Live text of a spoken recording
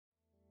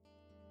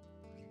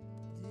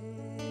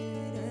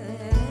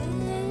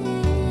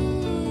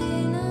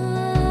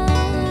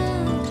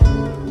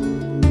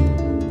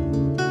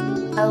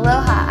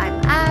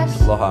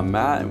Aloha, I'm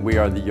Matt, and we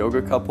are the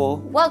Yoga Couple.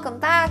 Welcome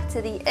back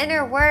to the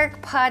Inner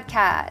Work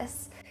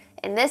Podcast.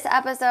 In this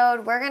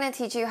episode, we're going to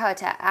teach you how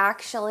to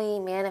actually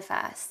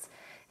manifest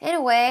in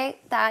a way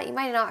that you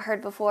might have not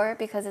heard before,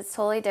 because it's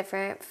totally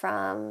different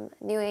from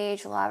New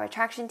Age Law of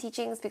Attraction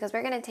teachings, because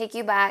we're going to take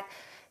you back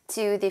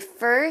to the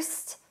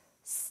first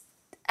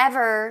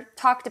ever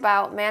talked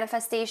about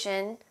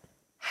manifestation,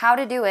 how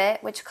to do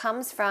it, which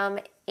comes from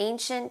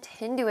ancient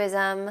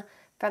Hinduism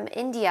from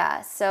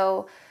India.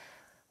 So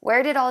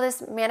where did all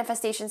this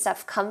manifestation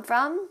stuff come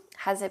from?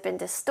 Has it been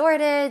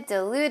distorted,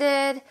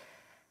 diluted?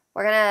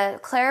 We're going to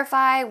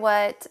clarify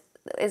what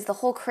is the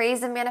whole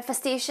craze of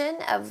manifestation,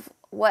 of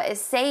what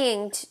is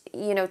saying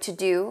to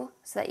do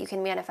so that you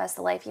can manifest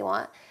the life you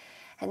want.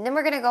 And then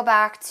we're going to go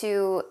back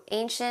to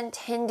ancient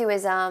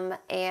Hinduism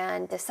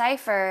and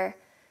decipher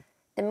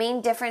the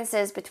main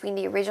differences between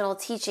the original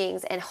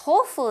teachings, and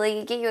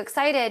hopefully get you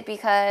excited,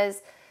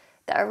 because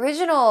the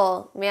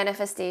original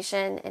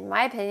manifestation, in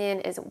my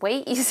opinion, is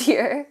way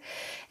easier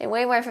and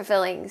way more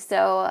fulfilling.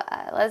 So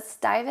let's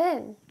dive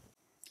in.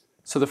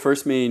 So the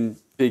first main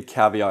big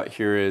caveat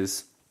here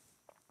is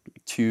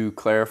to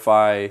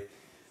clarify,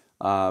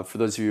 for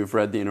those of you who have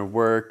read The Inner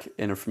Work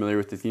and are familiar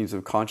with the themes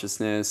of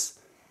consciousness,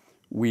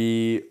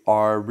 we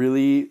are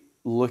really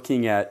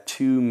looking at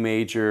two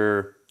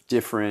major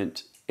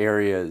different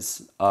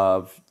areas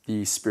of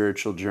the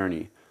spiritual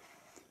journey.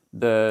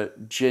 The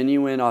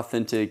genuine,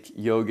 authentic,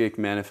 yogic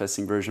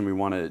manifesting version we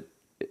want to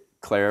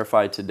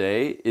clarify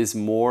today is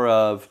more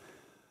of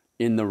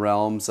in the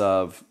realms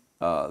of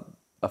a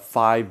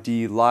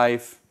 5D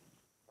life,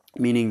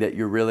 meaning that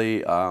you're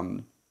really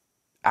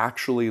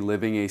actually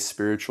living a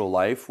spiritual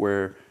life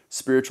where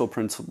spiritual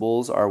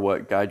principles are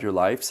what guide your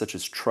life, such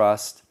as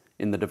trust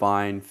in the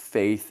divine,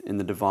 faith in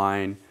the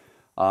divine,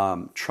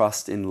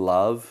 trust in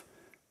love,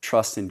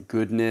 trust in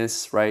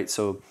goodness, right?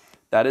 So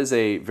that is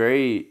a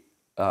very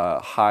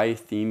high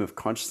theme of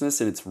consciousness,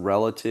 and it's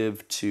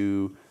relative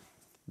to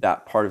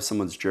that part of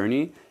someone's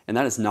journey, and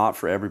that is not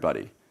for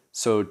everybody.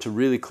 So to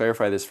really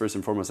clarify this first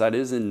and foremost, that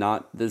is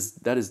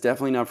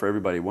definitely not for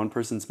everybody. One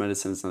person's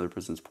medicine is another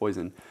person's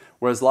poison.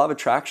 Whereas Law of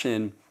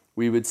Attraction,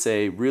 we would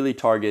say, really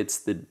targets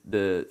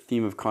the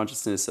theme of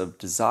consciousness of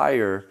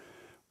desire,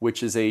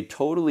 which is a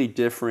totally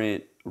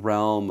different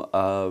realm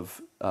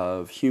of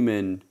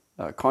human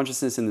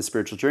consciousness in the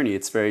spiritual journey.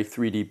 It's very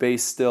 3D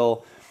based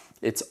still.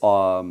 It's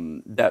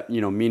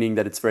meaning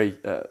that it's very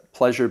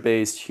pleasure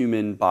based,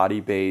 human body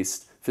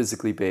based,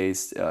 physically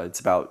based. It's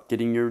about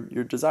getting your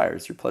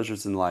desires, your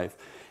pleasures in life,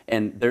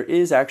 and there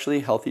is actually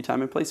a healthy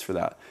time and place for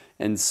that.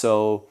 And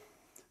so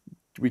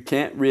we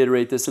can't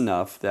reiterate this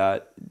enough,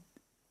 that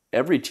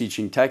every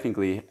teaching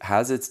technically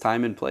has its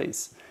time and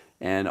place,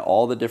 and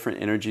all the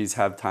different energies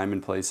have time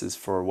and places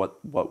for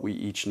what we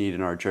each need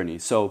in our journey.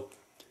 So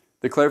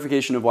the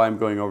clarification of why I'm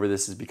going over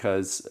this is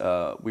because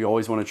we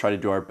always want to try to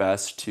do our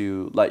best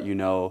to let you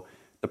know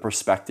the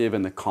perspective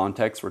and the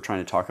context we're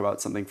trying to talk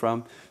about something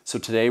from. So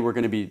today we're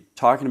going to be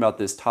talking about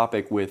this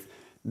topic with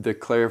the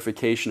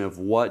clarification of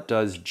what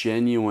does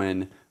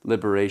genuine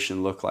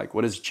liberation look like?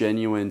 What does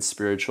genuine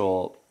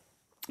spiritual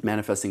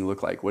manifesting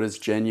look like? What does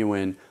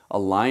genuine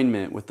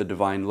alignment with the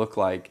divine look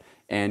like?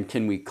 And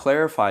can we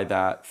clarify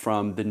that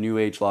from the New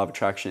Age Law of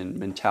Attraction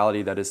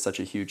mentality that is such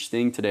a huge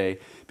thing today?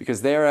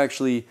 Because they are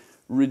actually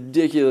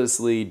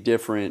ridiculously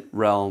different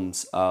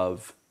realms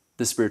of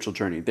the spiritual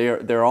journey.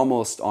 They're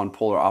almost on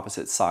polar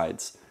opposite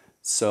sides.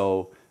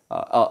 So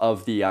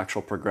of the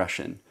actual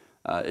progression,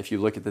 if you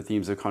look at the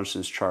themes of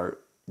consciousness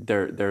chart,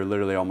 they're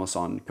literally almost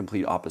on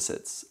complete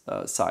opposites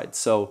sides.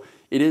 So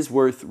it is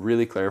worth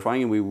really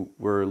clarifying, and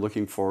we're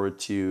looking forward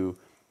to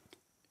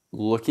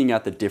looking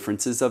at the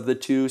differences of the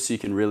two, so you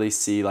can really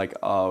see like,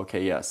 oh,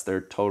 okay, yes,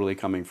 they're totally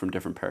coming from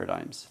different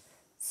paradigms.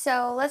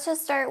 So let's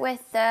just start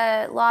with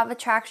the Law of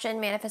Attraction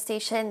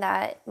manifestation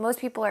that most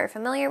people are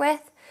familiar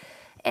with,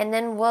 and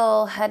then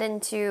we'll head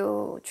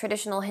into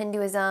traditional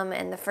Hinduism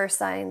and the first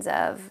signs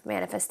of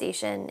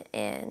manifestation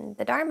in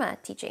the Dharma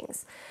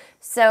teachings.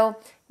 So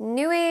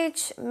New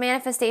Age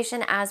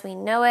manifestation as we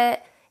know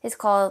it is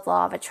called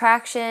Law of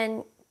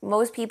Attraction.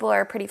 Most people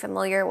are pretty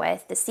familiar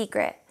with The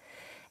Secret.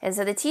 And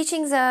so the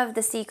teachings of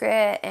The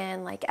Secret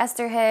and like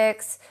Esther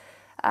Hicks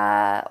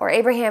or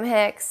Abraham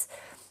Hicks,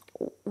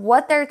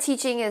 what they're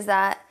teaching is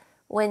that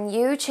when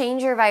you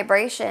change your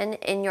vibration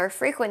in your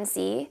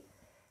frequency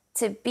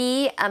to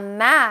be a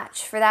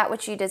match for that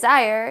which you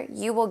desire,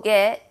 you will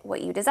get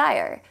what you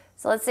desire.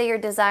 So let's say you're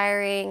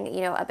desiring,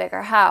 a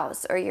bigger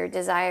house, or you're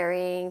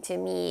desiring to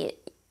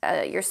meet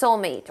your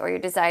soulmate, or you're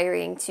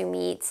desiring to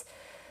meet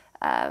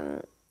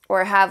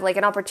or have like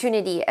an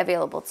opportunity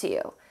available to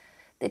you.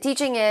 The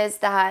teaching is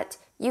that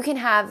you can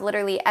have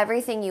literally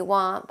everything you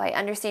want by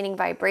understanding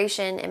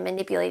vibration and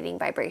manipulating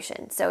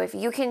vibration. So if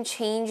you can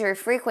change your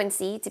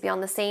frequency to be on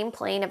the same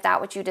plane of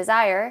that which you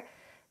desire,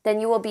 then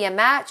you will be a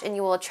match and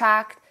you will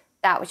attract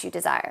that which you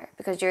desire,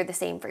 because you're the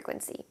same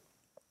frequency.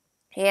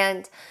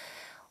 And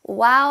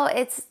while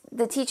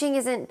the teaching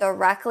isn't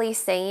directly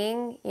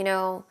saying,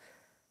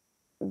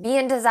 be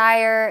in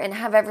desire and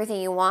have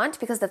everything you want,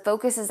 because the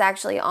focus is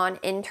actually on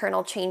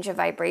internal change of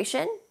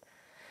vibration,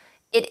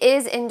 it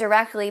is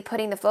indirectly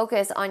putting the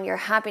focus on your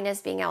happiness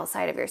being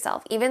outside of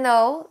yourself. Even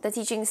though the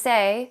teachings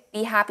say,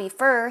 be happy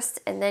first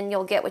and then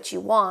you'll get what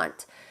you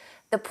want.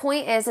 The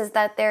point is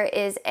that there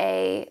is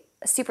a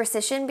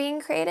superstition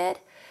being created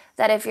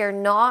that if you're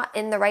not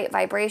in the right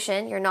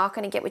vibration, you're not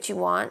going to get what you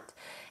want.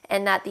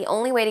 And that the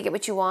only way to get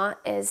what you want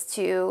is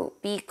to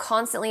be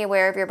constantly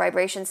aware of your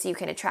vibration so you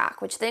can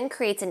attract, which then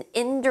creates an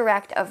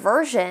indirect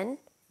aversion,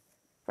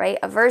 right?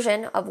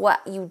 Aversion of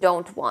what you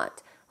don't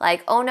want.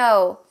 Like, oh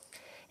no,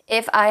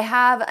 if I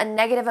have a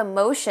negative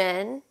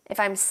emotion, if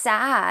I'm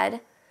sad,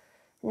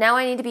 now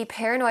I need to be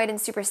paranoid and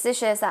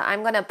superstitious that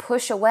I'm going to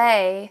push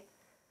away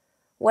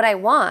what I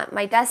want.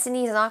 My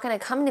destiny is not going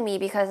to come to me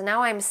because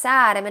now I'm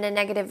sad. I'm in a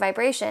negative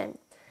vibration.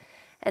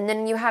 And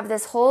then you have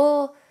this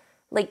whole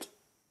like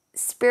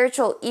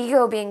spiritual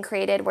ego being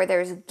created where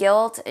there's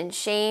guilt and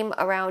shame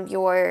around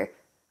your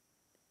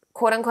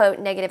quote unquote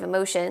negative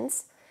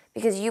emotions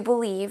because you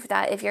believe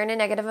that if you're in a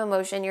negative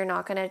emotion, you're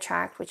not going to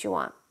attract what you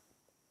want.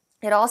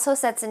 It also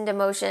sets into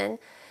motion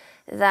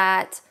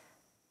that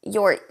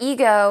your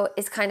ego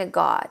is kind of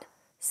God.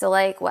 So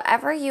like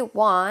whatever you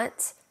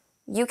want,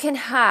 you can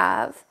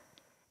have,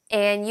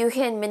 and you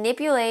can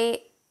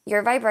manipulate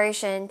your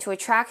vibration to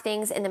attract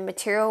things in the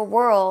material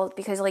world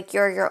because like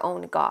you're your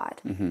own God.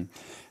 Mm-hmm.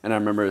 And I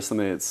remember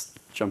something that's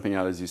jumping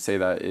out as you say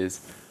that is,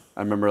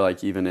 I remember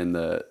like even in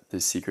the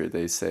Secret,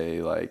 they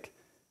say like,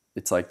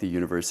 it's like the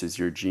universe is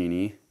your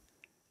genie.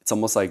 It's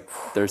almost like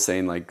they're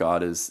saying like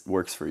God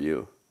works for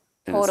you.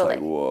 And Totally.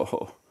 It's like,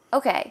 whoa.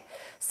 Okay.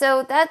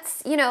 So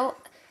that's,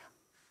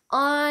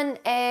 on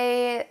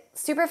a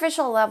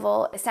superficial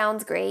level, it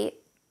sounds great.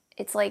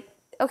 It's like,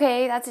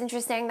 okay, that's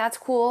interesting. That's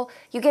cool.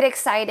 You get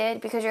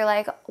excited because you're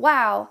like,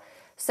 wow.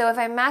 So if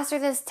I master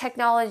this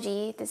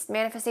technology, this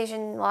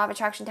manifestation law of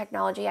attraction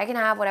technology, I can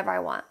have whatever I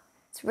want.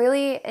 It's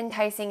really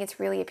enticing. It's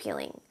really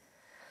appealing.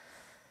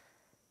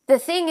 The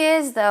thing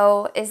is,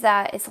 though, is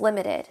that it's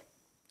limited.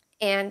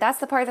 And that's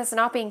the part that's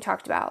not being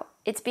talked about.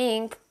 It's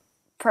being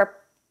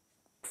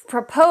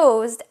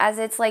proposed as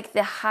it's like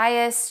the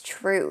highest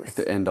truth.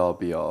 The end all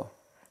be all.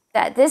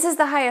 That this is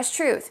the highest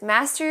truth.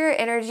 Master your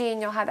energy and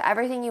you'll have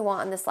everything you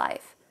want in this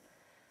life.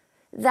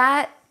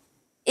 That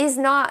is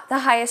not the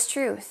highest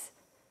truth.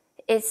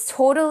 It's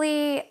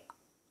totally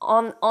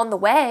on the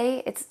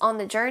way. It's on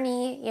the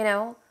journey,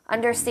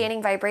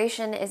 Understanding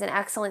vibration is an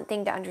excellent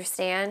thing to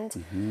understand.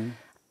 Mm-hmm.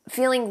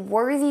 Feeling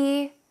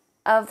worthy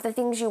of the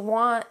things you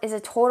want is a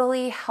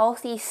totally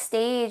healthy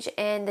stage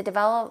in the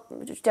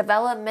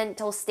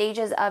developmental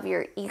stages of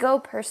your ego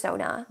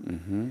persona.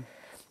 Mm-hmm.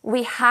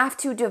 We have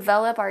to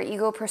develop our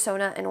ego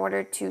persona in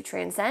order to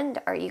transcend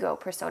our ego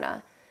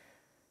persona.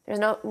 There's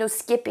no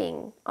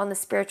skipping on the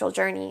spiritual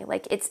journey.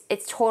 Like it's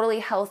totally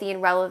healthy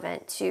and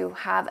relevant to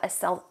have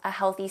a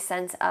healthy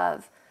sense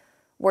of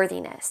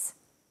worthiness.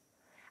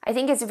 I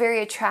think it's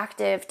very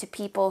attractive to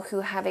people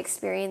who have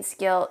experienced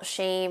guilt,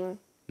 shame,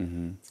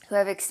 mm-hmm. who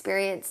have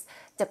experienced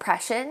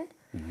depression,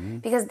 mm-hmm.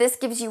 because this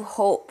gives you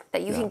hope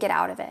that you can get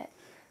out of it.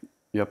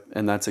 Yep,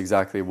 and that's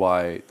exactly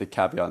why the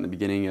caveat in the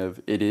beginning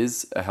of it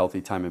is a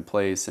healthy time and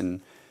place,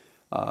 and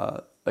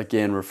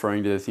again,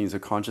 referring to the themes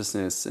of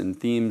consciousness and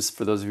themes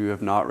for those of you who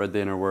have not read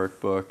the Inner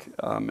Work book,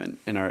 and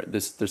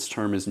this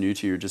term is new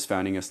to you, you're just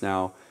finding us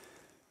now.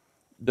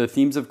 The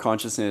themes of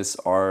consciousness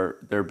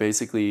they're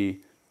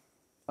basically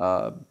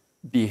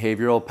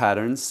behavioral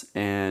patterns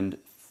and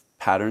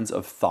patterns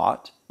of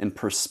thought and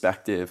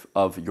perspective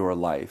of your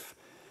life.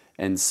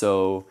 And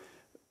so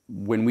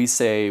when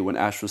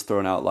Ash was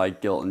throwing out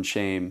like guilt and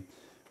shame,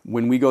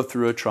 when we go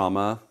through a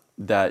trauma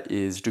that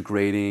is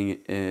degrading,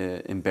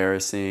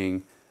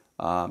 embarrassing,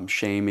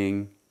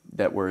 shaming,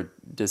 that we're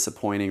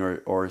disappointing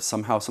or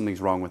somehow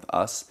something's wrong with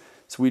us,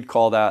 so we'd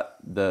call that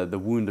the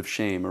wound of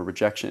shame or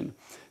rejection.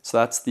 So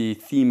that's the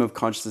theme of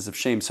consciousness of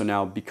shame. So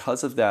now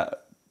because of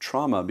that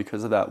trauma,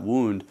 because of that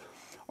wound,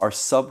 our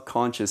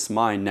subconscious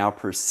mind now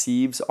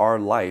perceives our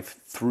life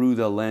through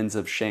the lens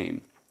of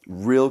shame.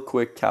 Real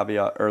quick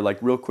caveat or like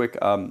real quick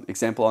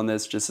example on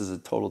this, just as a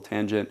total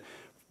tangent,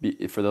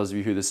 for those of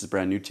you who this is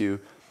brand new to,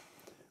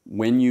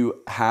 when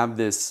you have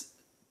this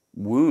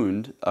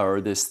wound or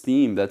this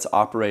theme that's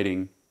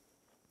operating,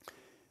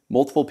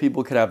 multiple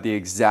people could have the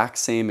exact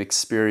same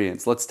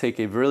experience. Let's take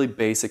a really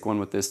basic one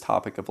with this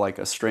topic of like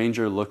a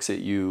stranger looks at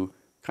you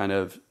kind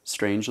of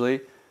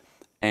strangely,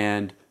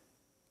 and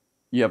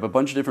you have a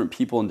bunch of different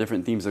people and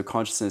different themes of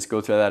consciousness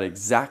go through that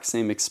exact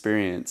same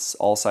experience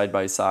all side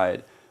by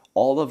side.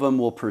 All of them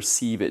will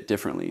perceive it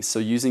differently. So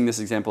using this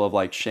example of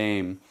like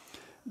shame,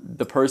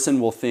 the person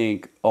will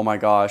think, oh my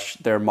gosh,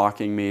 they're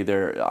mocking me.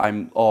 I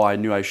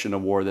knew I shouldn't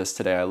have wore this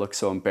today. I look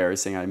so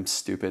embarrassing. I'm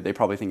stupid. They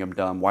probably think I'm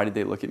dumb. Why did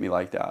they look at me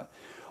like that?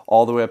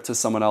 All the way up to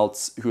someone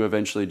else who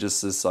eventually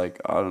just is like,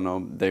 I don't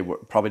know,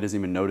 probably doesn't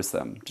even notice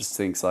them. Just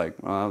thinks like,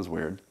 oh, that was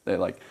weird.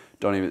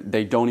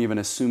 They don't even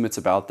assume it's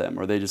about them,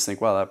 or they just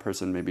think, wow, that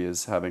person maybe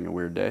is having a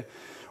weird day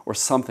or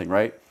something,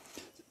 right?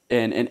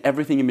 and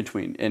everything in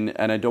between. And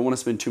I don't want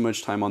to spend too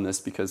much time on this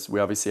because we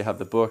obviously have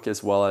the book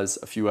as well as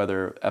a few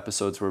other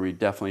episodes where we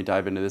definitely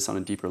dive into this on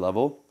a deeper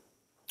level.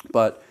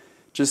 But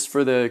just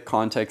for the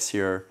context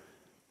here,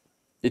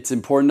 it's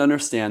important to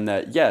understand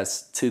that,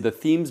 yes, to the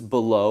themes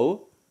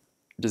below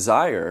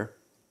desire,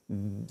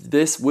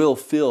 this will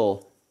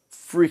feel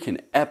freaking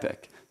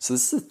epic. So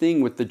this is the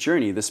thing with the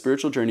journey. The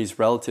spiritual journey is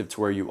relative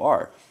to where you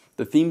are.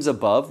 The themes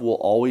above will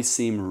always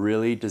seem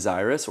really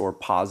desirous or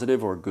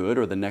positive or good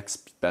or the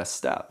next best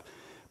step.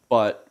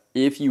 But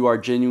if you are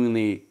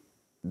genuinely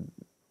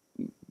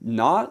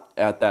not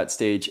at that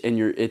stage and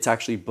it's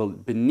actually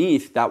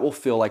beneath, that will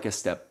feel like a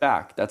step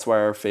back. That's why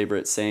our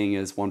favorite saying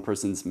is one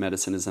person's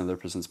medicine is another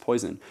person's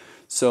poison.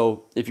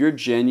 So if you're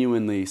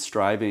genuinely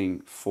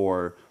striving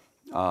for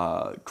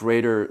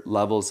greater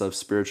levels of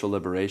spiritual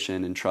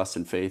liberation and trust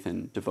and faith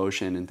and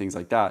devotion and things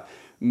like that,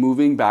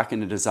 moving back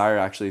into desire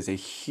actually is a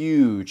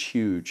huge,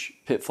 huge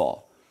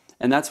pitfall.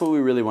 And that's what we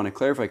really want to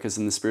clarify, because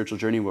in the spiritual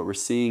journey, what we're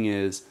seeing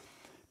is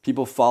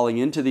people falling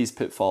into these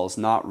pitfalls,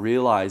 not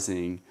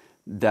realizing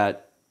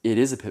that it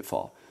is a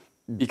pitfall.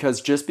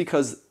 Because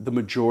the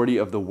majority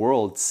of the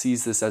world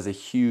sees this as a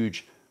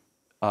huge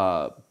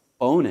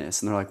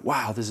bonus, and they're like,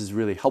 wow, this is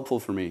really helpful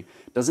for me,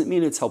 doesn't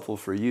mean it's helpful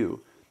for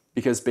you.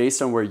 Because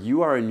based on where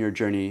you are in your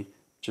journey,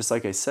 just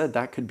like I said,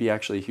 that could be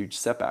actually a huge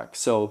setback.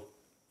 So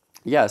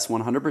yes,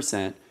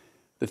 100%,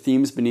 the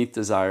themes beneath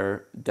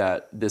desire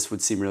that this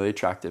would seem really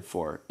attractive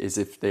for is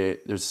if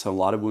there's a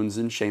lot of wounds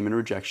and shame and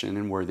rejection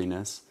and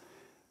worthiness,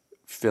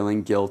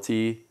 feeling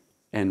guilty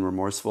and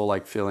remorseful,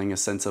 like feeling a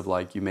sense of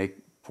like you make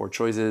poor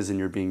choices and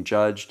you're being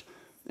judged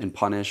and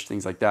punished,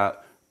 things like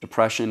that.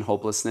 Depression,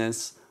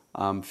 hopelessness,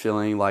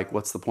 feeling like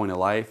what's the point of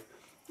life,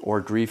 or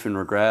grief and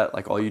regret,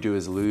 like all you do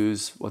is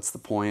lose. What's the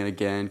point?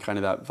 Again, kind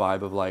of that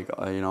vibe of like,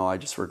 I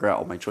just regret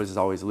all my choices,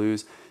 always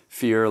lose.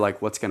 Fear,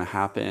 like what's gonna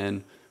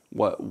happen?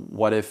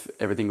 What if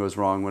everything goes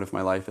wrong? What if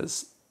my life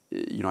is,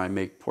 I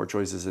make poor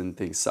choices and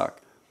things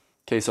suck?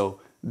 Okay, so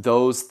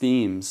those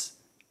themes,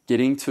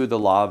 getting to the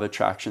law of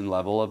attraction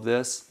level of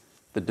this,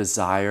 the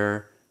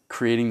desire,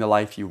 creating the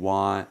life you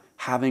want,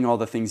 having all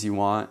the things you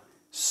want,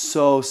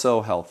 so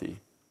healthy.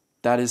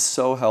 That is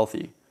so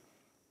healthy.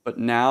 But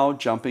now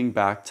jumping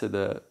back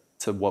to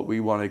what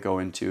we want to go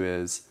into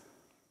is,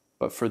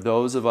 but for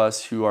those of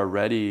us who are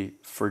ready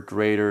for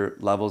greater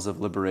levels of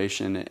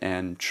liberation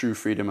and true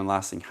freedom and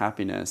lasting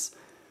happiness,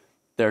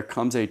 there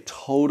comes a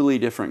totally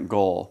different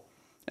goal.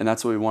 And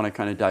that's what we want to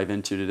kind of dive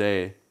into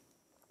today,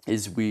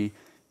 is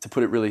to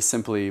put it really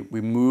simply,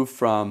 we move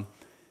from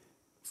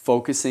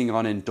focusing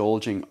on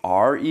indulging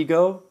our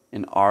ego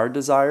and our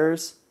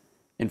desires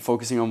and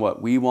focusing on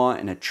what we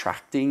want and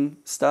attracting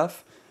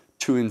stuff,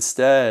 to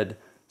instead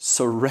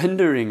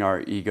surrendering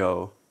our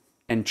ego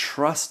and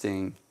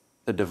trusting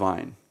the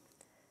divine.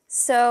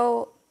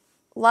 So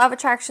law of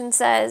attraction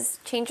says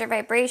change your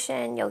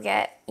vibration, you'll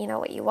get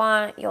what you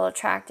want, you'll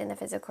attract in the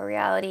physical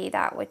reality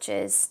that which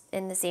is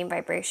in the same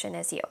vibration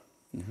as you.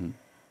 Mm-hmm.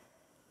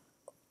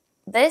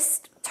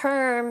 This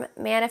term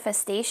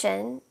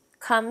manifestation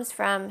comes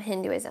from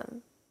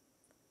Hinduism.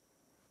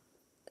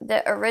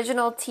 The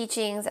original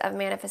teachings of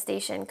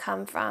manifestation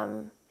come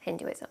from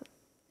Hinduism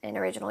and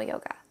original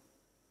yoga.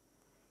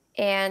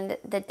 And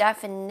the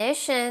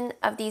definition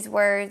of these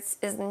words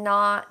is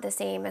not the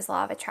same as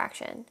law of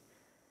attraction.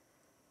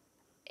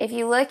 If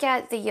you look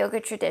at the yoga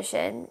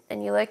tradition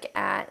and you look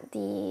at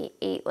the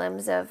 8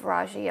 limbs of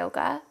Raja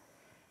Yoga,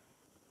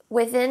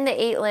 within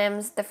the 8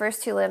 limbs, the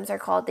first 2 limbs are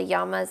called the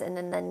yamas and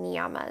then the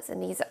niyamas.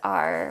 And these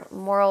are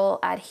moral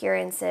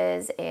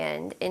adherences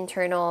and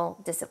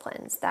internal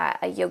disciplines that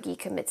a yogi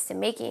commits to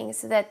making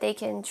so that they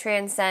can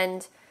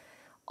transcend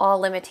all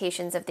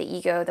limitations of the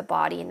ego, the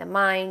body, and the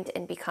mind,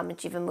 and become a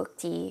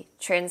Jivamukti,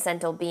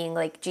 transcendental being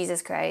like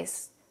Jesus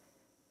Christ,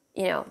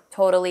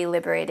 totally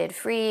liberated,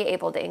 free,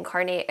 able to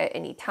incarnate at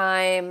any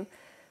time,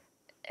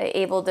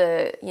 able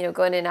to,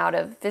 go in and out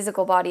of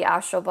physical body,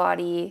 astral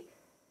body,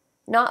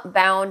 not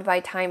bound by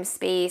time,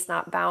 space,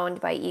 not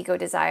bound by ego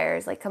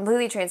desires, like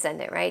completely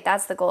transcendent, right?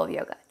 That's the goal of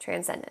yoga,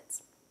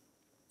 transcendence.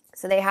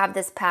 So they have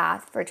this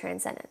path for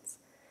transcendence.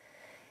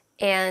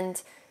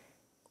 And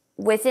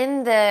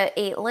within the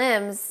 8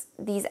 limbs,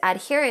 these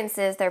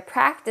adherences, they're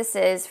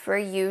practices for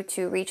you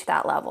to reach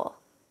that level.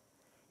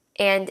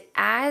 And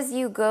as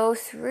you go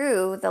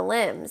through the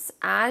limbs,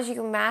 as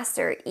you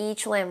master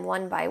each limb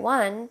one by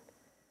one,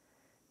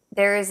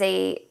 there is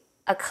a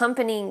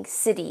accompanying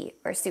siddhi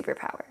or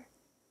superpower.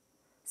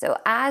 So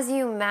as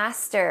you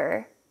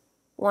master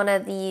one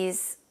of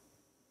these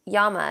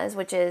yamas,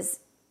 which is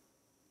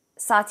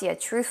satya,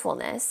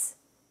 truthfulness,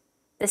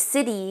 the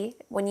siddhi,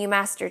 when you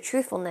master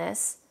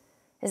truthfulness,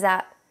 is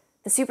that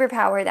the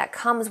superpower that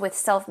comes with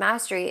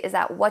self-mastery is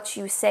that what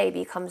you say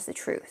becomes the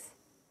truth.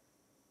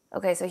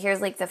 Okay, so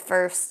here's like the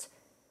first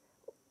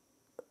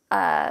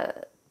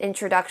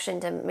introduction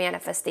to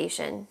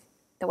manifestation.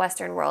 The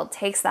Western world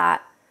takes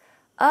that,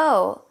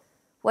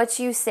 what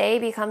you say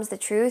becomes the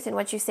truth and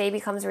what you say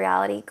becomes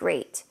reality.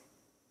 Great.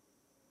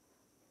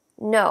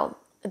 No,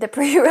 the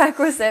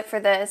prerequisite for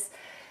this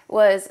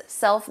was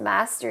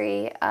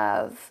self-mastery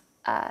of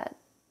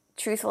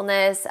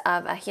truthfulness,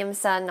 of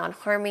ahimsa,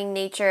 non-harming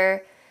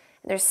nature.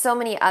 And there's so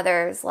many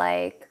others,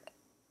 like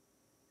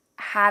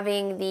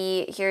having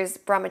here's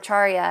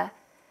brahmacharya,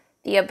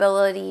 the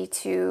ability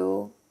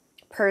to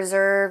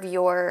preserve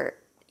your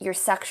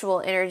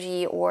sexual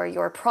energy, or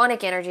your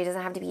pranic energy. It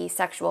doesn't have to be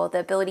sexual. The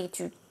ability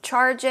to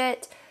charge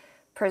it,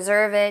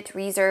 preserve it,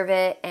 reserve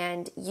it,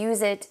 and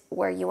use it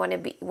where you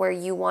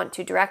want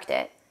to direct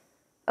it.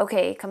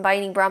 Okay,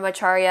 combining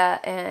brahmacharya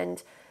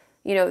and,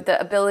 the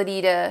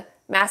ability to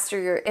master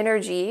your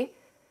energy,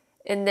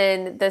 and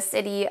then the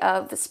city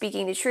of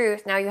speaking the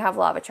truth, now you have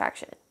law of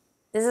attraction.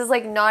 This is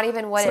like not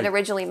even what it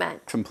originally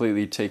meant.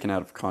 Completely taken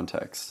out of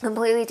context.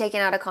 Completely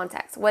taken out of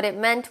context. What it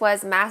meant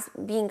was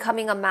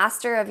becoming a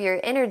master of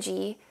your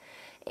energy,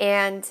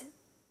 and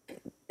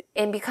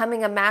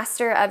becoming a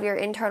master of your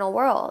internal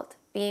world,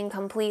 being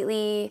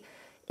completely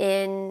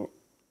in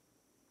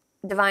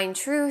divine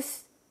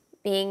truth,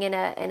 being in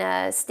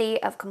a state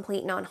of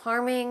complete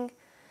non-harming,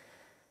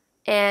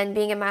 and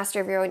being a master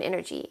of your own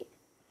energy.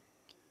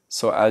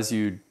 So as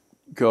you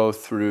go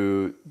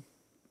through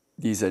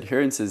these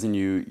adherences and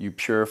you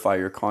purify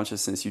your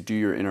consciousness, you do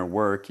your inner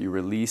work, you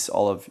release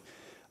all of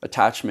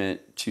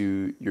attachment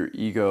to your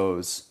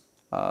ego's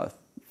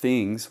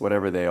things,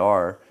 whatever they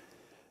are,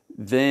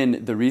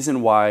 then the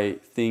reason why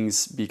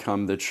things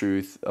become the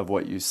truth of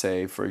what you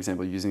say, for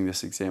example, using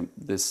this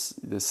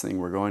thing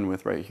we're going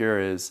with right here,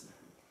 is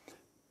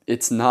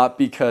it's not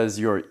because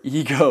your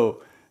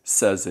ego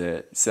says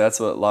it. So that's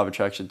what law of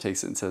attraction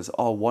takes it and says,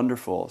 oh,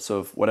 wonderful. So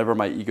if whatever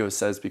my ego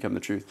says become the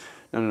truth.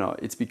 No.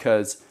 It's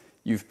because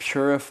you've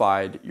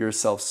purified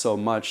yourself so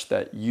much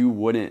that you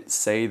wouldn't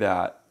say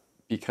that,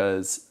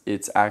 because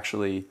it's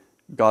actually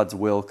God's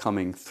will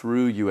coming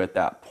through you at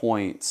that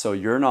point. So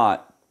you're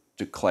not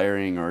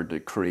declaring or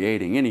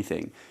creating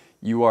anything.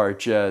 You are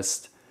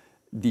just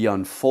the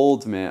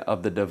unfoldment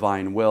of the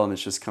divine will, and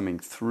it's just coming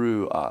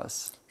through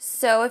us.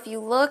 So if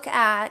you look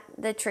at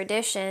the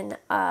tradition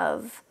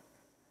of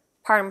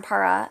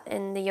Parampara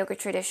in the yoga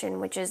tradition,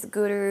 which is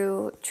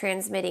guru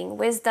transmitting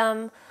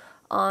wisdom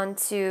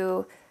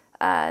onto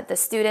the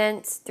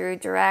students through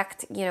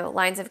direct,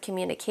 lines of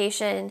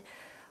communication,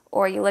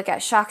 or you look at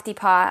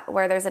Shaktipat,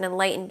 where there's an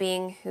enlightened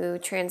being who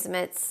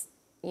transmits,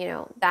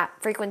 that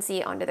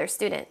frequency onto their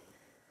student.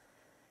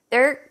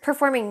 They're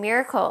performing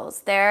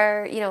miracles.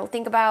 They're,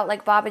 think about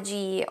like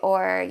Babaji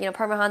or,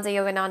 Paramahansa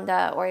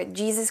Yogananda or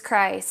Jesus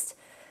Christ.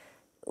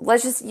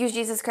 Let's just use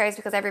Jesus Christ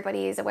because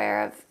everybody is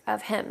aware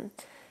of him.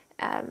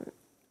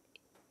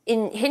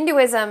 In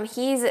Hinduism,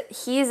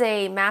 he's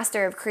a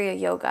master of Kriya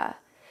Yoga.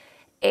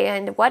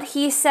 And what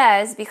he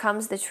says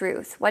becomes the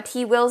truth. What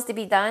he wills to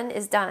be done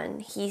is done.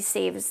 He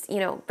saves,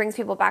 brings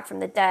people back from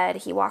the dead.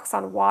 He walks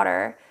on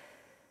water.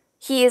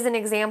 He is an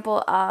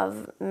example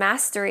of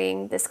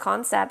mastering this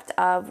concept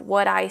of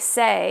what I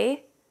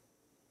say,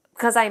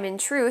 because I'm in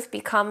truth,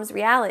 becomes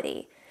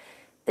reality.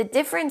 The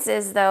difference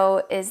is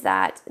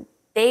that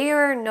they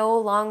are no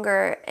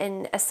longer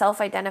in a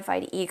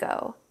self-identified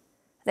ego.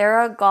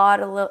 They're a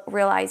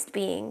God-realized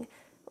being.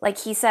 Like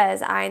he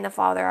says, I and the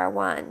Father are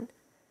one.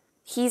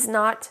 He's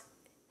not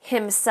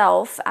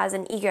himself as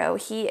an ego.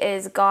 He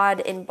is God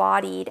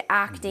embodied,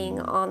 acting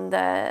on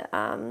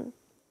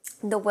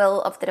the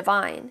will of the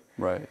divine.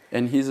 Right.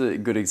 And he's a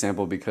good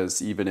example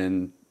because even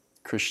in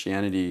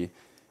Christianity,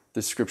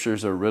 the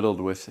scriptures are riddled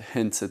with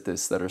hints at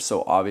this that are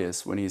so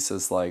obvious when he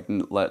says, like,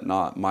 let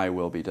not my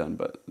will be done,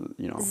 but,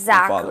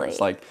 exactly. my Father's.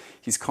 Like,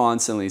 he's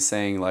constantly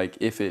saying, like,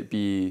 if it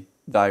be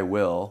thy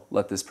will,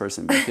 let this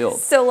person be healed.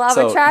 So law of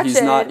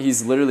attraction.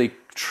 He's literally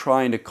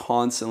trying to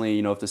constantly,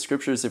 if the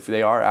scriptures, if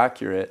they are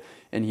accurate,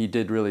 and he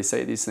did really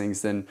say these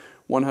things, then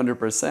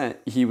 100%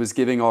 he was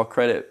giving all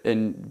credit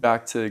and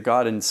back to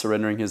God and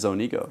surrendering his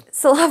own ego.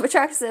 So law of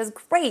attraction says,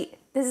 great,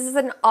 this is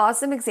an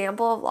awesome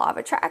example of law of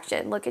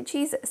attraction. Look at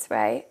Jesus,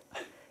 right?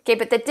 Okay,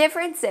 but the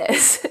difference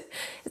is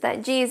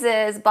that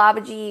Jesus,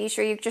 Babaji,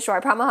 Sri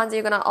Yukteswar,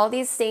 Paramahansa Yogananda, all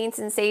these saints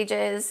and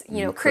sages,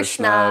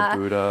 Krishna,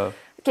 Buddha,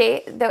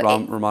 okay,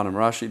 Ramana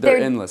Maharshi, they're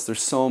endless.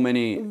 There's so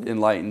many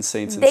enlightened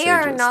saints and sages. They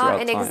are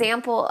not an time.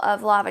 example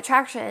of law of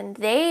attraction.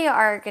 They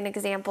are an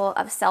example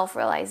of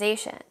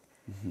self-realization.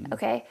 Mm-hmm.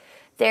 Okay?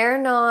 They're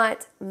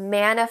not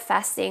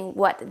manifesting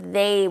what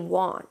they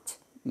want.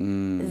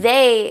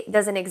 They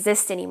doesn't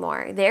exist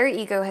anymore. Their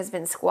ego has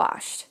been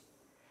squashed.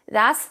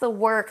 That's the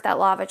work that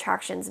law of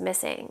attraction's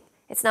missing.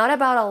 It's not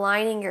about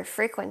aligning your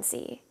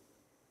frequency.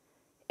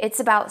 It's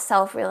about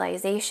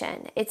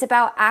self-realization. It's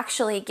about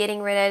actually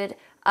getting rid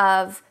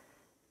of,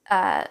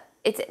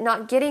 it's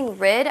not getting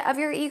rid of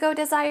your ego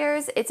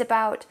desires. It's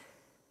about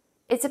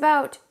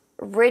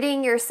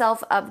ridding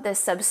yourself of the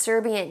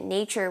subservient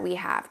nature we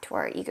have to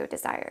our ego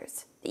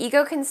desires. The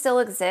ego can still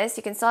exist.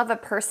 You can still have a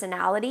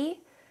personality,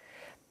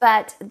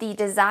 but the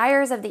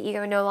desires of the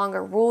ego no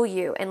longer rule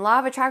you. And law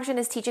of attraction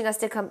is teaching us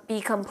to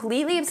be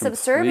completely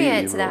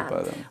subservient to ruled by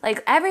them. them.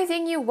 Like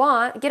everything you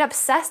want, get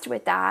obsessed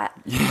with that.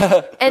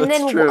 Yeah, And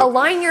then true.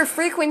 align your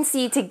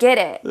frequency to get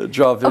it.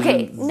 Draw visions,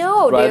 Okay,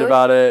 no, write dude.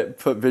 about it,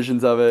 put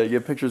visions of it,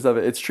 get pictures of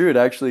it. It's true. It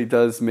actually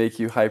does make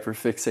you hyper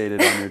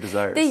fixated on your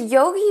desires. The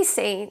yogi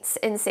saints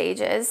and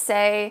sages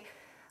say,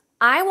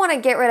 I want to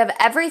get rid of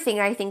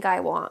everything I think I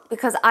want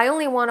because I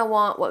only want to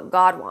want what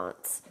God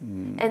wants.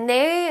 And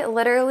they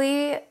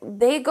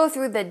go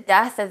through the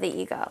death of the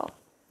ego.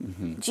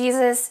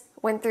 Jesus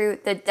went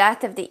through the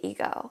death of the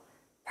ego.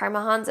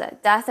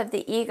 Paramahansa, death of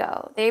the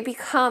ego. They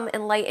become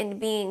enlightened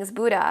beings,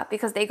 Buddha,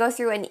 because they go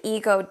through an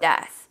ego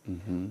death.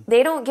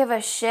 They don't give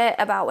a shit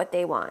about what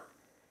they want.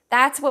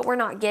 That's what we're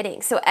not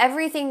getting. So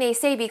everything they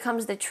say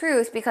becomes the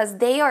truth because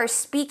they are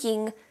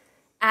speaking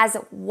as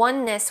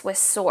oneness with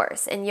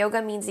source. And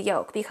yoga means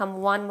yoke. Become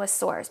one with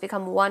source.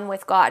 Become one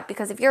with God.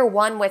 Because if you're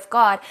one with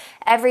God,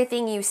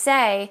 everything you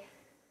say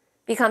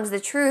becomes the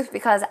truth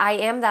because I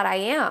am that I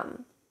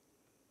am.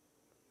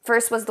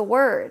 First was the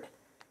word.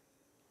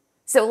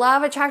 So law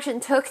of attraction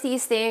took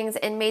these things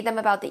and made them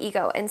about the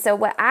ego. And so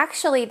what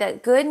actually the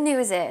good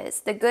news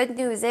is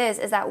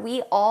that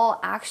we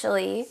all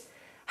actually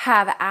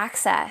have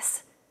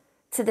access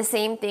to the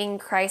same thing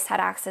Christ had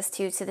access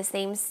to the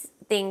same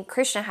thing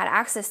Krishna had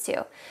access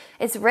to.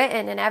 It's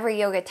written in every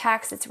yoga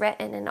text. It's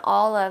written in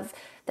all of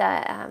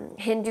the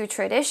Hindu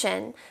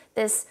tradition.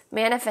 This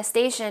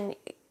manifestation,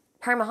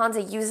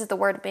 Paramahansa uses the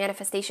word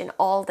manifestation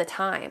all the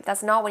time.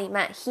 That's not what he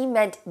meant. He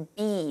meant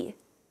be.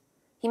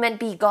 He meant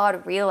be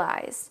God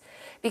realized.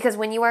 Because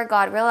when you are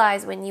God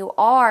realized, when you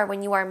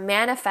are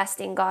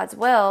manifesting God's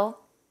will,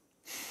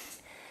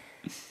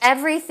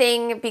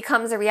 everything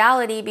becomes a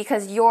reality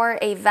because you're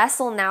a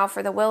vessel now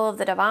for the will of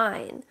the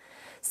divine.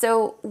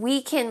 So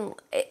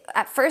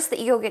at first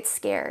the ego gets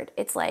scared.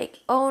 It's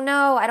like, oh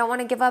no, I don't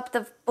want to give up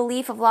the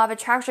belief of law of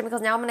attraction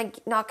because now I'm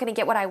not going to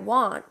get what I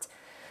want.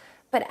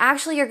 But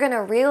actually you're going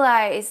to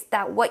realize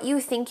that what you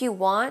think you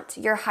want,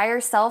 your higher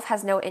self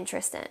has no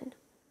interest in.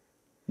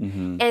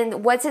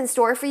 And what's in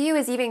store for you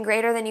is even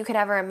greater than you could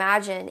ever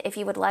imagine if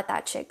you would let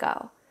that shit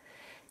go.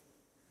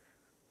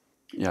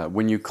 Yeah,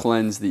 when you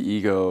cleanse the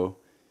ego,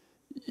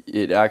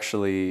 it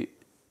actually,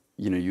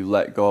 you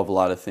let go of a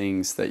lot of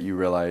things that you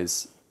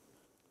realize,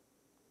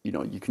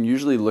 you can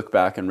usually look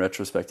back in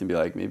retrospect and be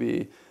like,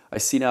 maybe I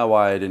see now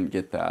why I didn't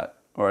get that,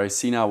 or I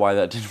see now why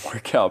that didn't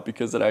work out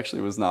because it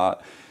actually was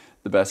not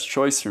the best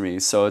choice for me.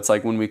 So it's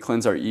like when we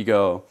cleanse our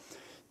ego,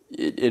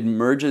 it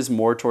merges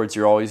more towards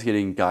you're always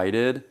getting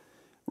guided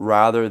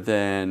rather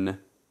than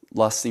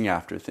lusting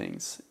after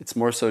things. It's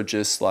more so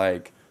just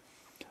like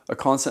a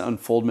constant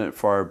unfoldment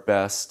for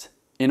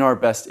in our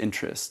best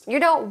interest. You're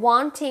not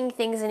wanting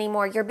things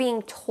anymore. You're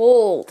being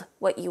told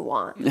what you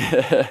want.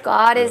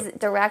 God is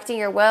directing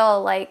your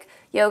will. Like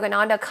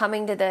Yogananda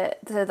coming to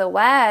the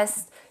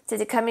West,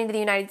 coming to the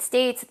United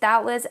States,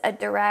 that was a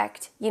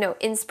direct,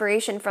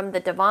 inspiration from the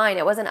divine.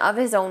 It wasn't of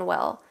his own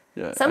will.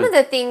 Yeah, Some of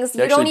the things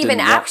you don't even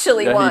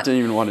actually want. He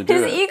didn't even want to do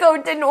his it.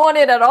 ego didn't want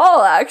it at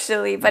all,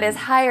 actually, but his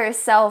higher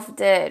self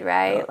did,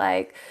 right?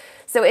 Yeah.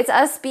 So it's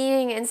us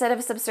being, instead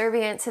of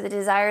subservient to the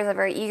desires of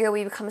our ego,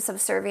 we become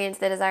subservient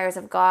to the desires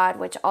of God,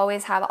 which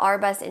always have our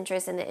best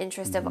interest and the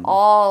interest of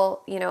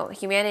all,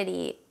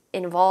 humanity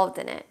involved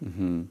in it.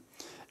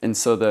 And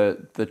so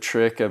the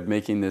trick of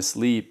making this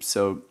leap,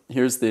 so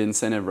here's the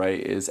incentive, right,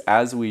 is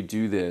as we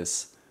do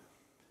this,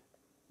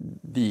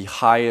 the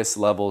highest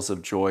levels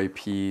of joy,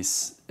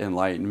 peace,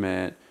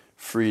 enlightenment,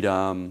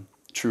 freedom,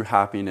 true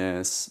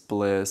happiness,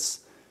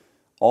 bliss,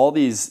 all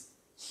these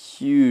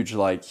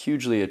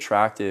hugely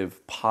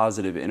attractive,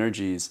 positive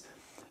energies,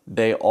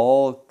 they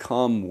all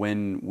come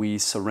when we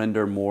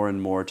surrender more and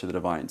more to the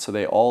divine. So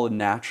they all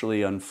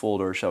naturally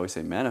unfold, or shall we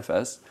say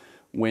manifest,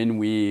 when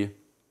we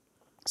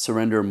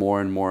surrender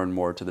more and more and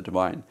more to the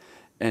divine.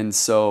 And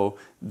so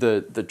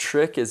the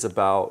trick is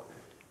about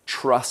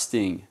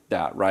trusting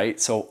that, right?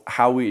 So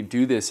how we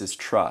do this is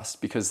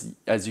trust, because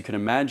as you can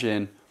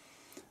imagine,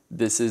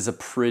 this is a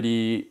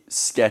pretty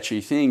sketchy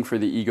thing for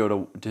the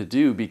ego to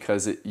do,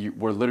 because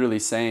we're literally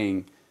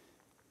saying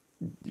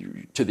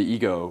to the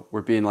ego,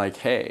 we're being like,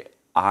 hey,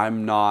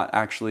 I'm not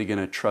actually going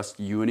to trust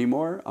you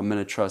anymore. I'm going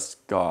to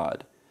trust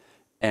God.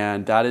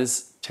 And that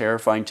is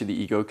terrifying to the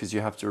ego, because you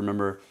have to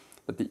remember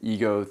that the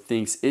ego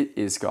thinks it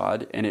is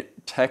God, and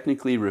it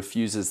technically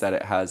refuses that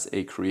it has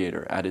a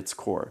creator at its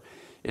core.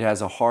 It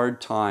has a hard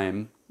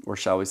time, or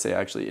shall we say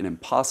actually an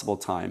impossible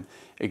time,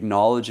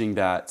 acknowledging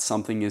that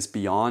something is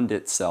beyond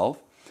itself,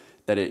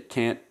 that it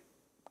can't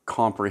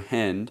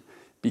comprehend,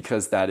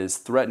 because that is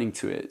threatening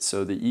to it.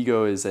 So the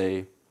ego is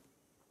a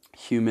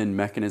human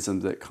mechanism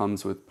that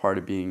comes with part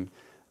of being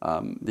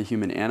the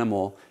human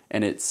animal,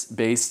 and it's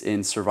based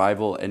in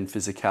survival and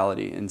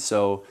physicality. And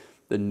so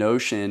the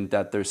notion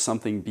that there's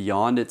something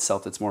beyond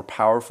itself that's more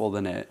powerful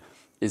than it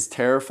is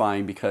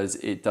terrifying, because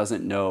it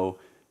doesn't know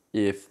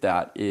if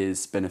that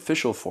is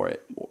beneficial for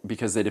it.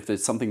 Because if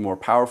there's something more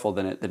powerful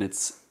than it, then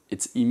its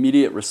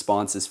immediate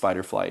response is fight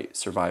or flight,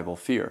 survival,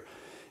 fear.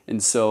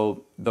 And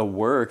so the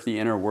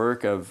inner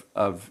work of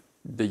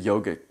the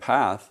yogic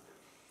path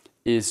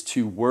is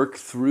to work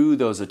through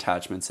those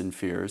attachments and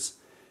fears.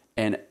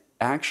 And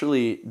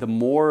actually, the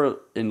more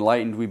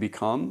enlightened we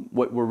become,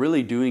 what we're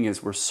really doing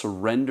is we're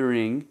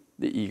surrendering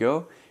the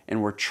ego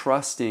and we're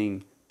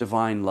trusting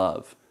divine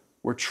love.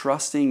 We're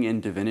trusting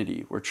in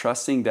divinity. We're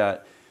trusting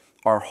that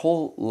our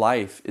whole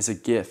life is a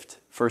gift,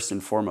 first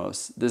and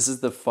foremost. This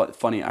is the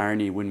funny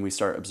irony when we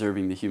start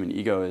observing the human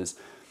ego is,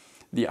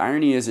 the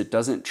irony is it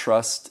doesn't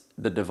trust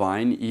the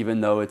divine,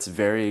 even though its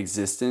very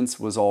existence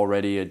was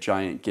already a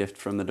giant gift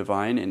from the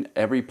divine, and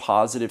every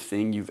positive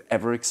thing you've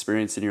ever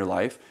experienced in your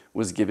life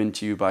was given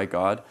to you by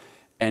God,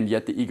 and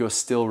yet the ego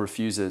still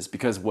refuses,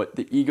 because what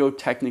the ego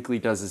technically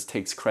does is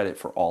takes credit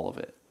for all of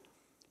it.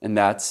 And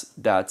that's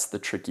the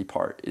tricky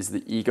part, is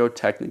the ego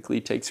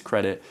technically takes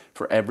credit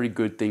for every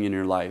good thing in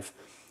your life.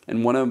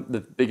 And one of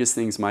the biggest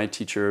things my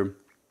teacher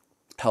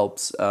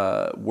helps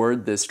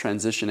word this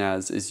transition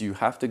as is you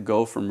have to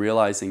go from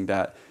realizing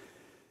that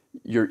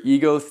your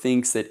ego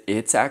thinks that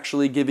it's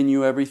actually giving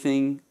you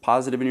everything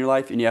positive in your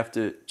life, and you have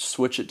to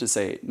switch it to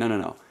say,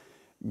 no.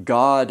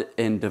 God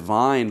and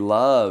divine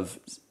love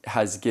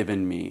has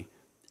given me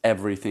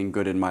everything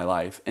good in my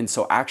life. And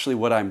so actually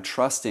what I'm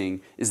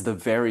trusting is the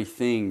very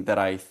thing that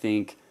I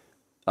think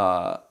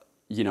I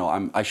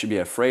should be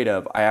afraid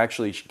of. I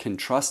actually can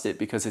trust it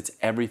because it's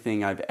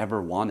everything I've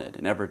ever wanted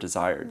and ever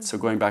desired. Mm-hmm. So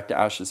going back to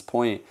Ash's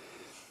point,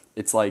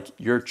 it's like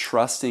you're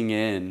trusting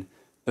in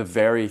the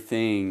very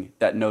thing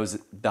that knows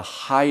the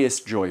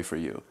highest joy for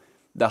you,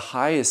 the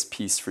highest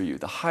peace for you,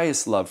 the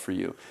highest love for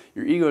you.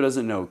 Your ego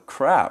doesn't know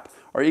crap.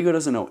 Our ego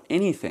doesn't know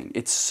anything.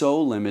 It's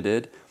so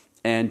limited.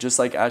 And just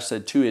like Ash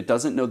said too, it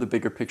doesn't know the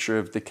bigger picture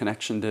of the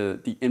connection to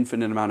the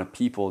infinite amount of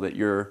people that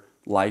your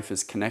life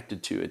is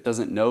connected to. It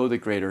doesn't know the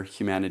greater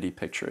humanity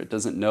picture. It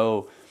doesn't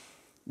know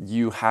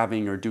you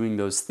having or doing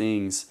those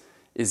things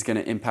is going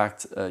to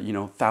impact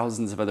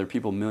thousands of other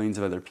people, millions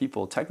of other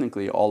people,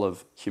 technically all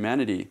of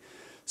humanity.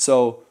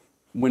 So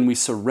when we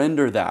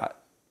surrender that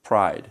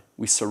pride,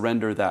 we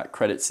surrender that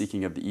credit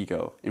seeking of the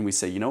ego, and we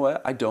say, you know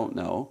what, I don't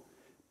know,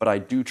 but I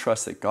do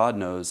trust that God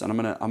knows, and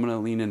I'm gonna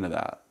lean into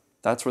that.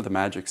 That's where the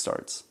magic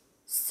starts.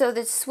 So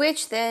the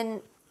switch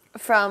then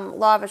from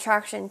law of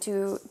attraction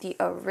to the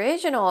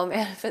original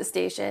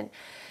manifestation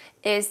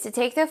is to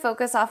take the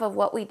focus off of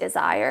what we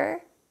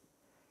desire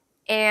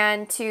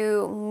and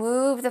to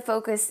move the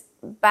focus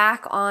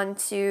back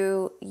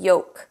onto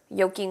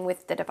yoking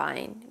with the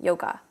divine,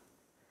 yoga.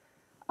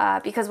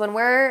 Because when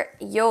we're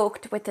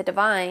yoked with the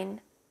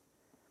divine,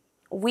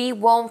 we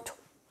won't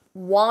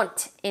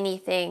want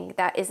anything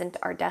that isn't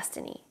our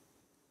destiny.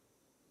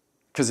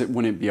 Because it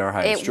wouldn't be our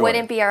highest joy. It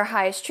wouldn't be our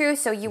highest truth,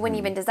 so you wouldn't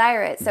even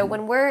desire it. So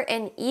when we're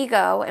in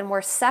ego and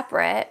we're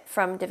separate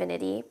from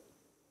divinity,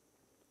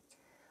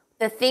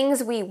 the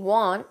things we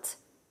want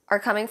are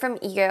coming from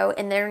ego,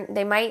 and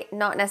they might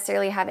not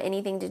necessarily have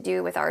anything to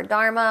do with our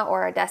dharma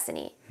or our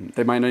destiny.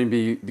 They might not even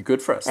be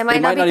good for us. They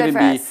might not be good for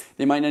us.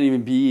 They might not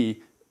even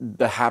be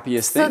the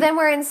happiest thing. So then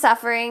we're in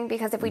suffering,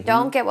 because if we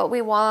don't get what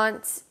we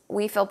want,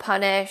 we feel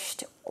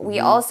punished. We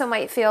also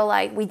might feel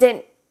like we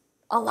didn't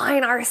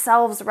align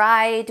ourselves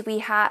right. We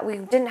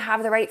didn't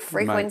have the right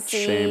frequency.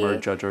 We might shame or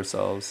judge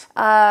ourselves.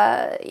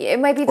 It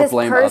might be or this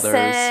blame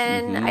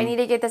person. Others. I need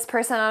to get this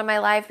person out of my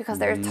life because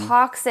they're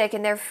toxic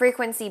and their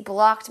frequency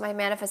blocked my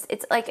manifest.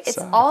 It's like it's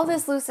all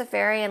this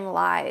Luciferian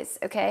lies.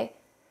 Okay.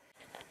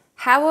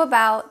 How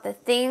about the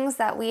things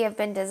that we have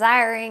been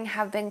desiring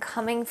have been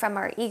coming from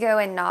our ego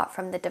and not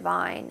from the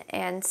divine?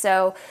 And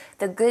so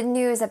the good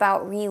news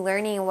about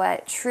relearning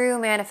what true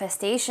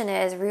manifestation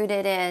is,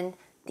 rooted in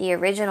the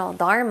original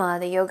Dharma,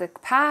 the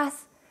yogic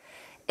path,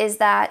 is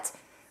that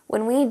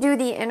when we do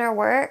the inner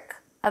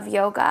work of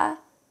yoga,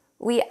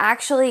 we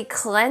actually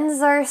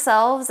cleanse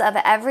ourselves of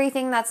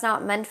everything that's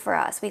not meant for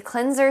us. We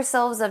cleanse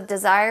ourselves of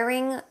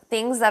desiring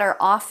things that are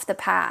off the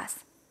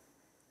path.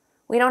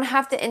 We don't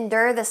have to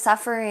endure the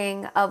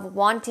suffering of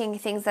wanting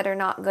things that are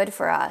not good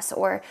for us,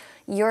 or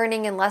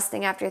yearning and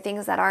lusting after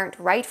things that aren't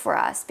right for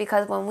us.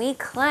 Because when we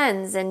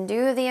cleanse and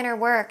do the inner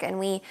work and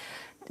we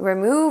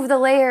remove the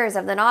layers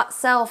of the not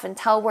self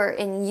until we're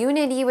in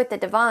unity with the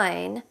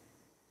divine,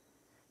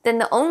 then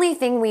the only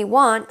thing we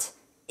want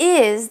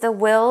is the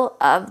will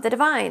of the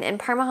divine. And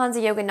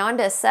Paramahansa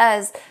Yogananda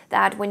says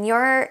that when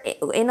you're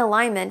in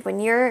alignment, when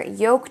you're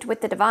yoked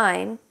with the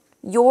divine,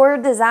 your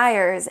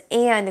desires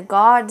and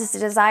God's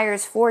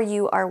desires for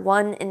you are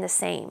one and the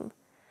same,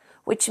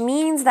 which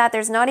means that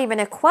there's not even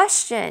a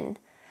question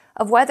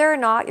of whether or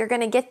not you're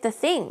going to get the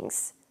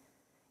things.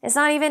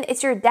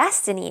 It's your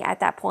destiny at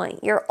that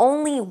point. You're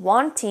only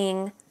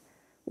wanting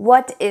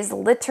what is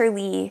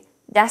literally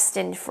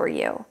destined for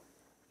you.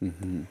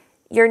 Mm-hmm.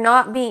 You're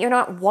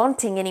not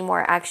wanting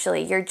anymore,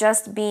 actually. You're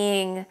just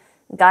being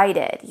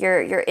guided.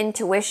 Your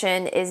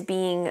intuition is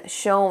being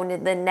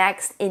shown the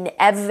next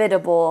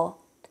inevitable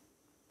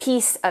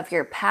piece of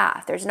your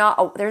path. There's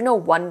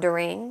no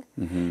wondering.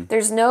 Mm-hmm.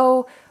 There's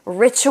no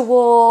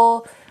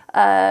ritual,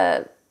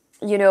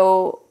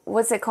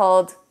 what's it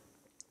called?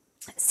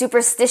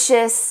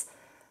 Superstitious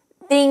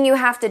thing you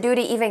have to do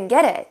to even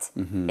get it.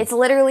 It's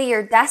literally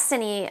your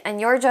destiny,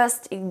 and you're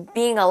just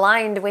being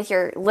aligned with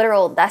your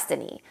literal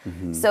destiny.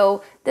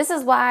 So this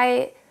is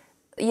why,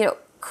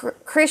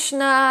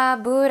 Krishna,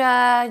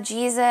 Buddha,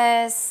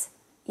 Jesus,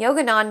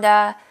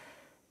 Yogananda,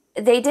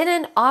 they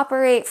didn't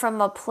operate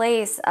from a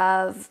place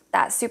of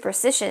that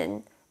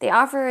superstition. They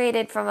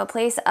operated from a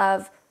place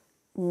of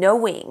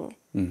knowing.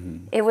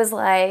 It was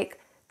like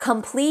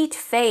complete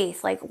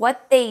faith. Like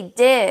what they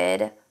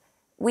did,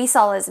 we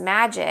saw as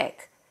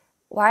magic.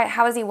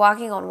 How is he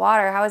walking on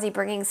water? How is he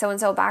bringing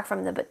so-and-so back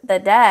from the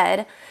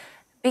dead?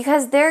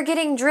 Because they're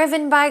getting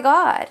driven by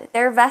God.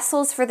 They're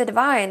vessels for the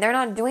divine. They're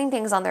not doing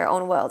things on their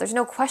own will. There's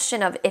no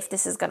question of if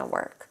this is going to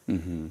work.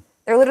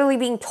 They're literally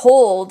being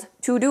told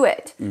to do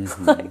it.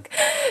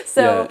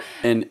 Yeah.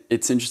 And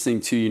it's interesting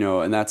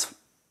too, and that's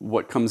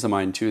what comes to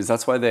mind too, is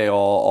that's why they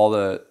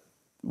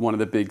one of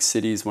the big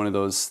cities, one of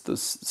those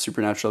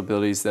supernatural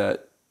abilities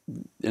that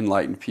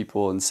enlightened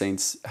people and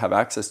saints have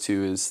access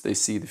to is they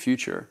see the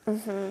future.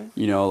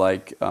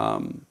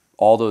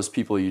 All those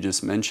people you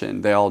just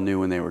mentioned, they all knew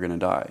when they were going to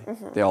die.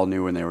 They all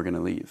knew when they were going to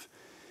leave.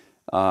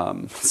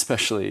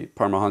 Especially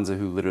Paramahansa,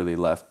 who literally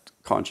left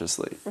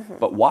consciously.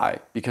 But why?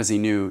 Because he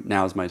knew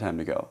now's my time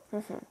to go.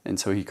 And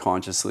so he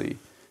consciously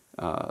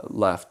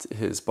left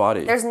his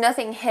body. There's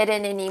nothing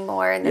hidden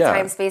anymore in the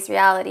time-space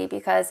reality,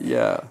 because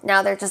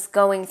now they're just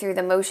going through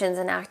the motions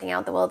and acting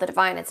out the will of the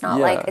divine. It's not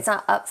like, it's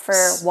not up for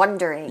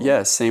wondering.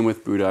 Yeah, same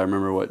with Buddha. I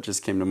remember what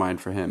just came to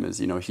mind for him is,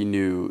 he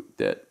knew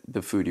that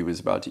the food he was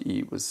about to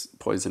eat was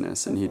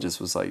poisonous, and he just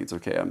was like, it's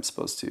okay,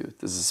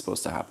 this is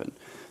supposed to happen.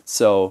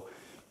 So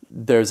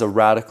there's a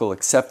radical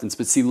acceptance.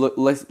 But see,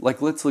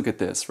 let's look at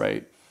this,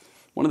 right?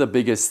 One of the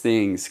biggest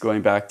things,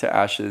 going back to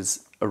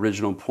Ash's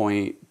original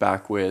point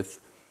back with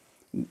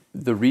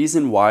the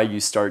reason why you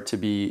start to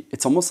be,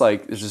 it's almost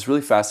like, there's this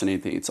really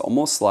fascinating thing. It's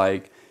almost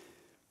like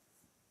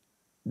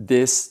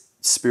this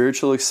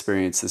spiritual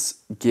experience, this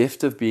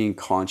gift of being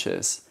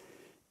conscious,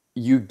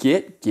 you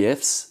get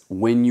gifts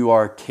when you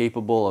are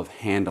capable of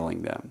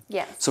handling them.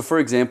 Yes. So for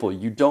example,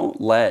 you don't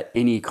let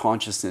any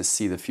consciousness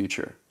see the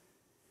future.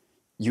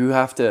 You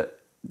have to,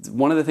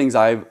 one of the things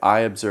I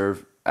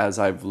observe as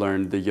I've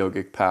learned the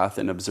yogic path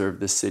and observed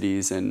the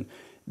cities, and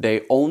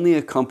they only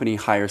accompany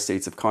higher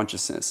states of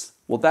consciousness.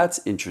 Well, that's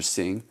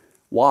interesting.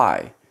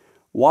 Why?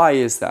 Why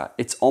is that?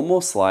 It's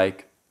almost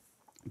like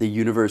the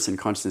universe and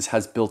consciousness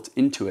has built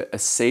into it a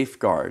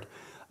safeguard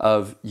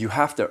of you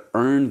have to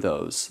earn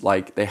those.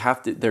 Like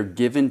they're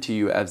given to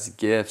you as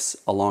gifts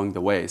along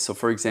the way. So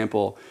for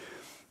example,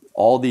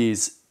 all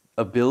these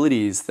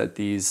abilities that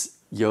these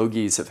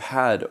yogis have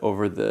had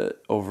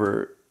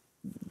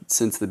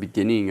since the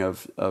beginning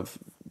of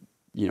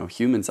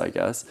humans, I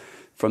guess,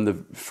 from the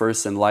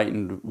first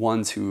enlightened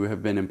ones who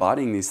have been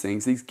embodying these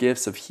things, these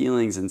gifts of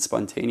healings and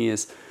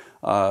spontaneous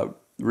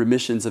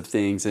remissions of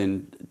things,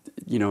 and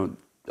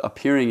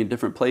appearing in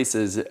different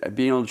places,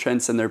 being able to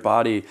transcend their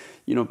body,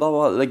 blah, blah,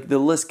 blah. Like the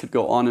list could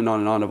go on and on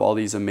and on of all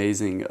these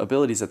amazing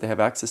abilities that they have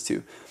access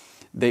to.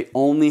 They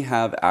only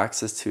have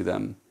access to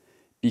them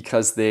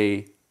because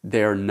they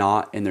are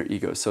not in their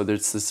ego. So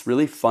there's this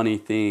really funny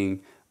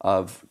thing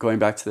of going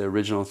back to the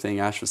original thing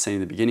Ash was saying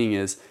in the beginning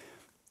is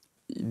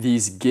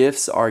these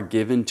gifts are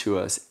given to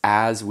us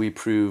as we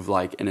prove,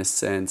 like, in a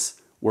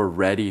sense, we're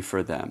ready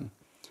for them.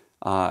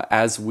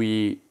 As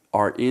we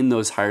are in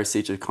those higher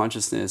states of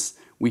consciousness,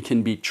 we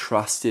can be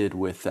trusted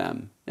with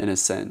them, in a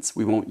sense.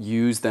 We won't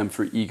use them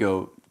for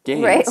ego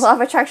gains. Right? Law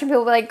of attraction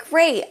people will be like,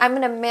 great, I'm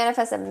going to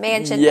manifest a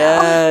mansion now.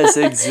 Yes,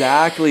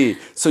 exactly.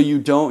 So you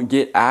don't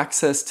get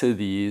access to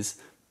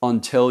these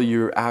until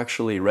you're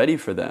actually ready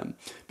for them.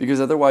 Because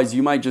otherwise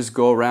you might just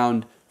go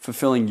around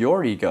fulfilling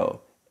your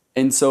ego.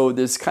 And so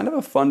there's kind of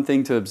a fun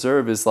thing to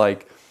observe is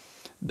like,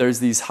 there's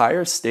these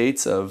higher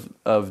states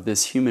of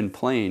this human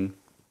plane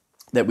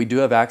that we do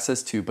have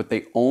access to, but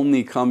they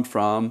only come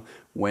from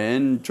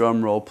when,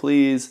 drum roll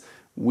please,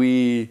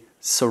 we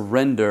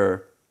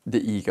surrender the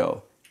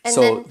ego. And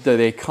so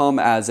they come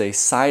as a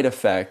side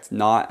effect,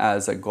 not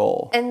as a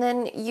goal. And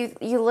then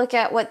you look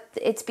at what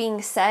it's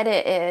being said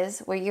it is,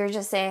 where you're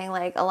just saying,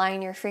 like,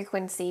 align your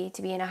frequency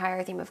to be in a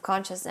higher theme of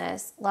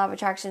consciousness. Law of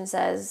attraction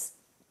says,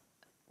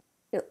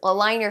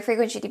 align your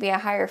frequency to be a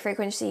higher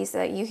frequency so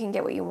that you can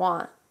get what you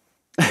want.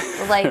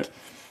 Like,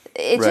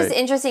 it's just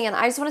interesting. And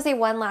I just want to say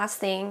one last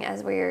thing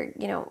as we're,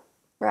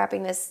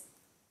 wrapping this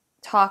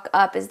talk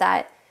up, is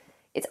that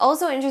it's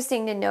also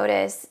interesting to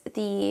notice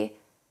the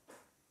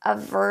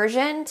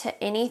aversion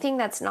to anything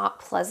that's not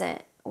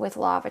pleasant with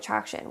law of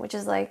attraction, which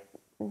is like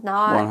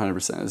not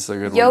 100%. It's a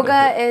good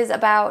yoga is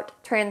about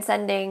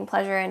transcending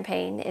pleasure and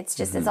pain. It's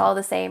just it's all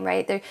the same,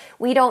 right?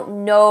 We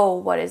don't know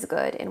what is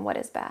good and what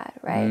is bad,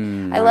 right?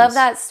 I love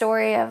that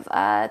story of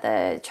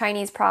the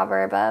Chinese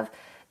proverb of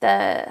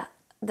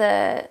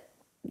the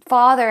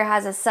father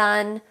has a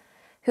son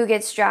who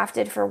gets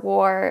drafted for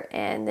war,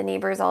 and the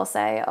neighbors all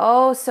say,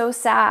 "Oh, so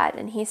sad,"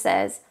 and he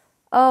says,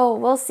 "Oh,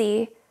 we'll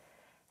see."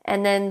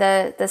 And then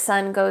the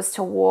son goes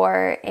to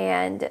war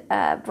and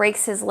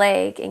breaks his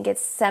leg and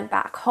gets sent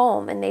back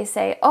home. And they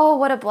say, "Oh,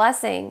 what a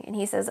blessing." And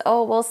he says,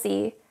 "Oh, we'll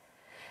see."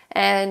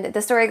 And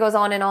the story goes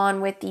on and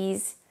on with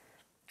these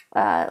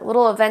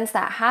little events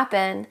that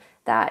happen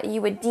that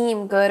you would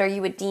deem good or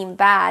you would deem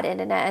bad, and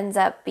it ends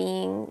up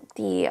being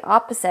the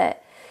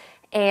opposite.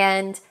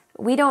 And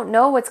we don't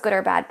know what's good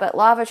or bad, but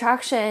law of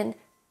attraction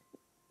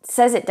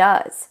says it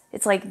does.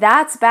 It's like,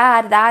 that's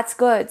bad, that's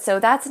good. So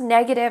that's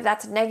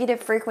negative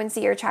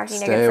frequency. You're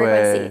attracting negative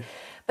frequency.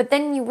 But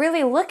then you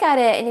really look at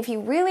it, and if you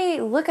really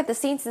look at the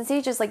saints and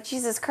sages like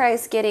Jesus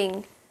Christ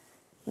getting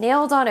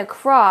nailed on a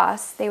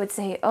cross, they would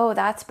say, oh,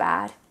 that's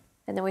bad.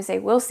 And then we say,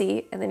 we'll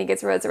see. And then he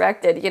gets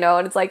resurrected,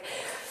 and it's like,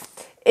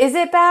 is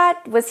it bad?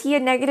 Was he a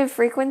negative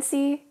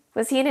frequency?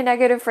 Was he in a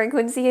negative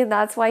frequency and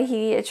that's why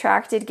he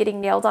attracted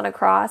getting nailed on a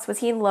cross? Was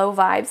he in low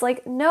vibes?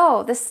 Like,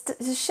 no, this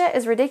shit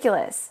is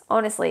ridiculous,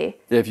 honestly.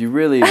 Yeah, if you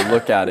really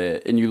look at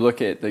it and you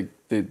look at the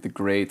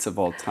greats of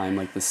all time,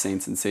 like the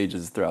saints and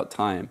sages throughout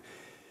time,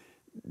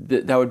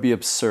 that would be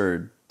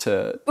absurd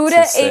to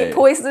Buddha say. ate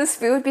poisonous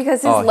food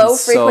because his low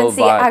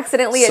frequency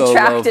accidentally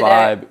attracted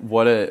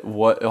it.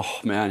 Oh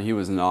man, he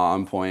was not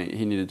on point.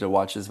 He needed to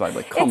watch his vibe.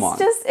 Like, come on.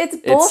 It's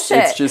bullshit.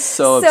 It's just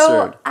so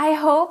absurd. I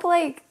hope,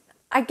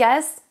 I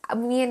guess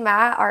me and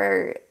Matt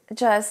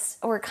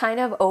we're kind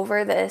of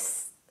over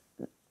this.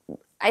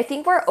 I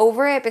think we're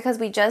over it because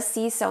we just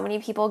see so many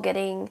people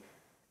getting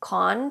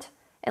conned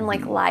and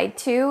lied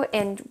to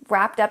and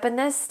wrapped up in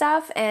this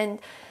stuff, and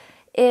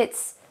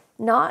it's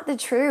not the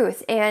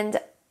truth, and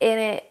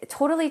it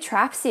totally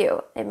traps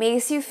you. It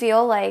makes you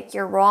feel like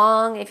you're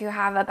wrong if you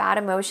have a bad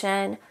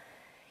emotion.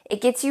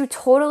 It gets you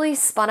totally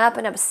spun up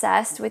and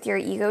obsessed with your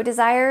ego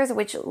desires,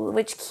 which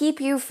keep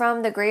you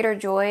from the greater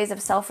joys of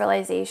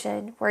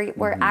self-realization,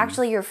 where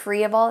actually you're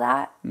free of all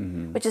that,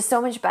 which is so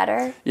much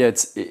better. Yeah,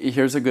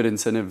 here's a good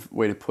incentive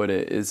way to put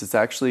it, is it's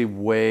actually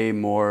way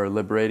more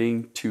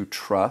liberating to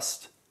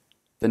trust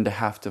than to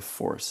have to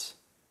force.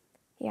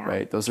 Yeah.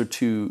 Right? Those are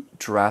two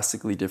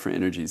drastically different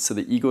energies. So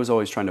the ego is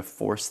always trying to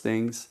force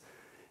things,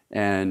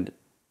 and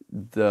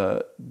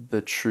the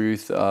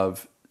truth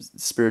of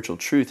spiritual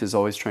truth is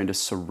always trying to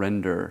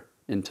surrender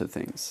into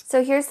things.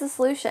 So here's the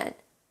solution.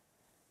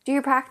 Do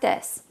your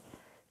practice.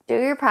 Do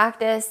your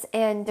practice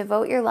and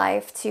devote your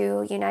life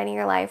to uniting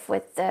your life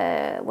with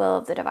the will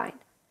of the divine.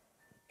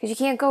 Because you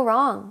can't go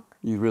wrong.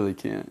 You really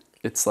can't.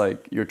 It's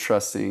like you're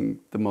trusting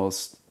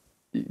the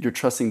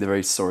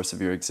very source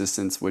of your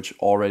existence, which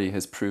already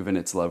has proven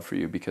its love for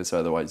you, because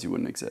otherwise you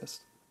wouldn't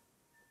exist.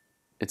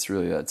 It's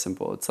really that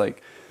simple. It's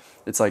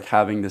like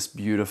having this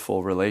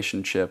beautiful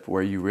relationship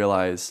where you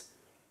realize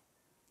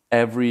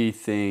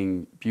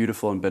everything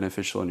beautiful and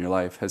beneficial in your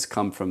life has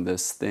come from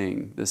this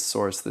thing, this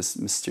source, this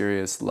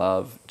mysterious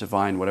love,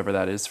 divine, whatever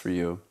that is for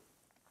you.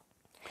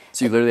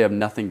 So you literally have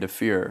nothing to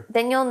fear.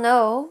 Then you'll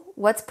know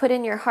what's put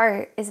in your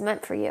heart is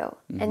meant for you.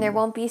 And there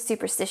won't be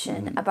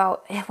superstition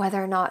about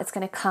whether or not it's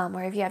going to come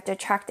or if you have to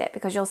attract it,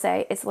 because you'll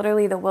say it's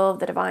literally the will of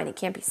the divine. It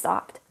can't be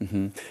stopped.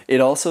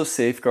 It also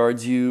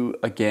safeguards you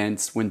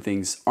against when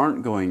things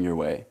aren't going your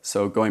way.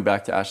 So going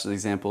back to Ash's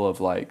example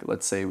of,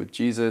 let's say with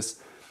Jesus,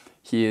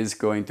 he is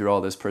going through all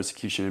this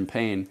persecution and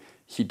pain.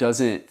 He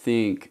doesn't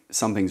think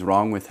something's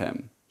wrong with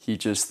him. He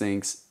just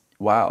thinks,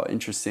 wow,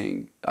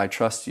 interesting. I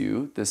trust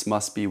you. This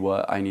must be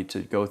what I need to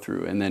go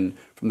through. And then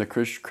from the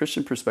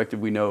Christian perspective,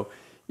 we know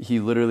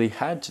he literally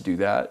had to do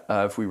that.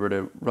 If we were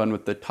to run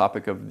with the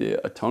topic of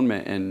the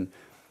atonement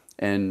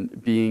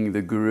and being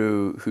the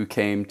guru who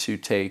came to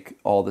take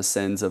all the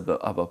sins of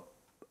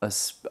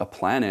a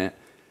planet,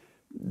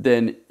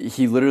 then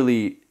he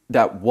literally,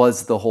 that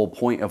was the whole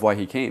point of why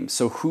he came.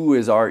 So who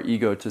is our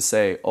ego to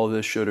say, oh,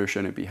 this should or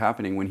shouldn't be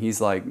happening, when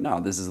he's like, no,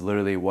 this is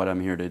literally what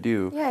I'm here to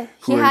do. Yeah,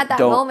 he had that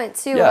moment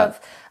too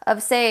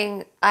of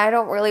saying, I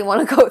don't really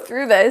want to go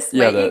through this.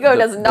 My ego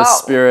does not. The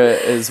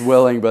spirit is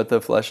willing, but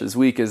the flesh is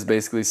weak, is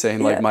basically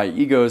saying my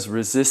ego is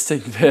resisting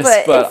this,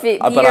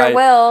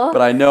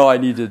 but I know I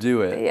need to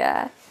do it.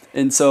 Yeah.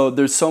 And so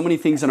there's so many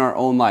things in our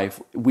own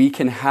life. We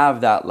can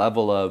have that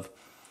level of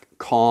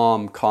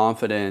calm,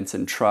 confidence,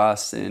 and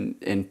trust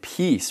and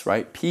peace,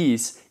 right?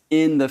 Peace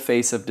in the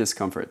face of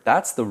discomfort.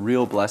 That's the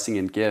real blessing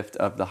and gift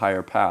of the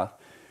higher path,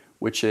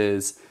 which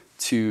is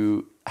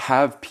to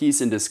have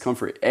peace in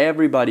discomfort.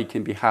 Everybody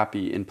can be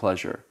happy in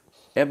pleasure.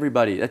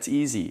 Everybody, that's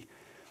easy.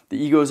 The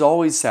ego is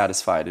always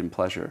satisfied in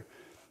pleasure,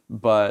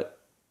 but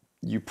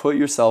you put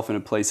yourself in a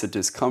place of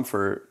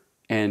discomfort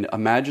and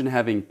imagine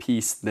having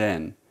peace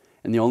then.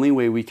 And the only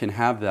way we can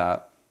have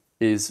that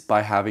is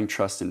by having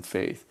trust and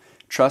faith.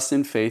 Trust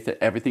and faith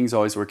that everything's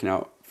always working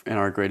out in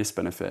our greatest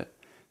benefit,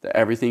 that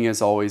everything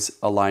is always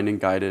aligned and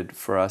guided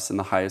for us in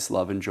the highest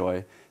love and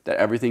joy, that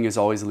everything is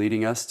always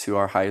leading us to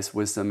our highest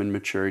wisdom and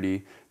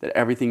maturity, that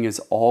everything is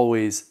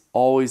always,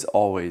 always,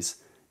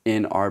 always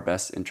in our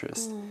best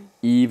interest,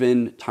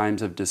 even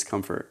times of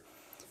discomfort.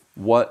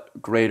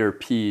 What greater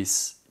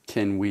peace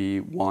can we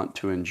want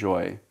to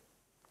enjoy?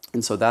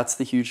 And so that's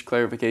the huge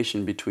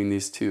clarification between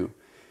these two.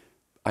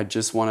 I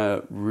just want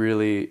to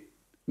really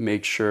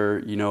make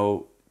sure,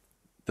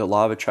 the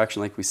law of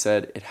attraction, like we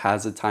said, it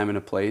has a time and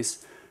a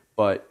place,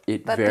 but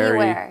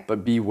beware.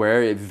 but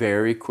beware, it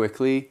very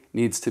quickly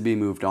needs to be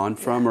moved on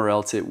from, or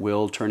else it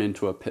will turn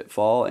into a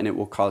pitfall and it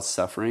will cause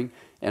suffering.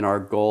 And our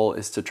goal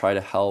is to try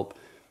to help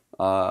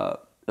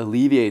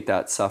alleviate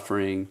that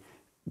suffering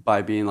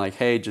by being like,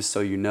 hey, just so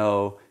you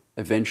know,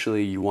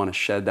 eventually you want to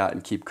shed that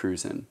and keep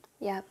cruising.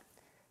 Yep.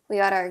 We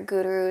got our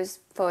gurus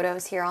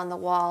photos here on the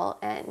wall,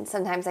 and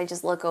sometimes I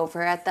just look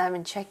over at them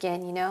and check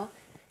in, you know?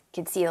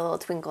 You can see a little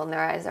twinkle in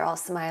their eyes. They're all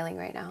smiling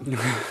right now.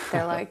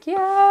 They're like,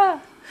 yeah.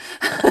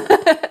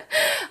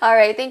 All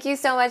right. Thank you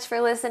so much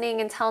for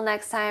listening. Until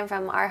next time,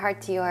 from our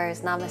heart to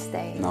yours,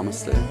 namaste.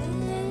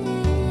 Namaste.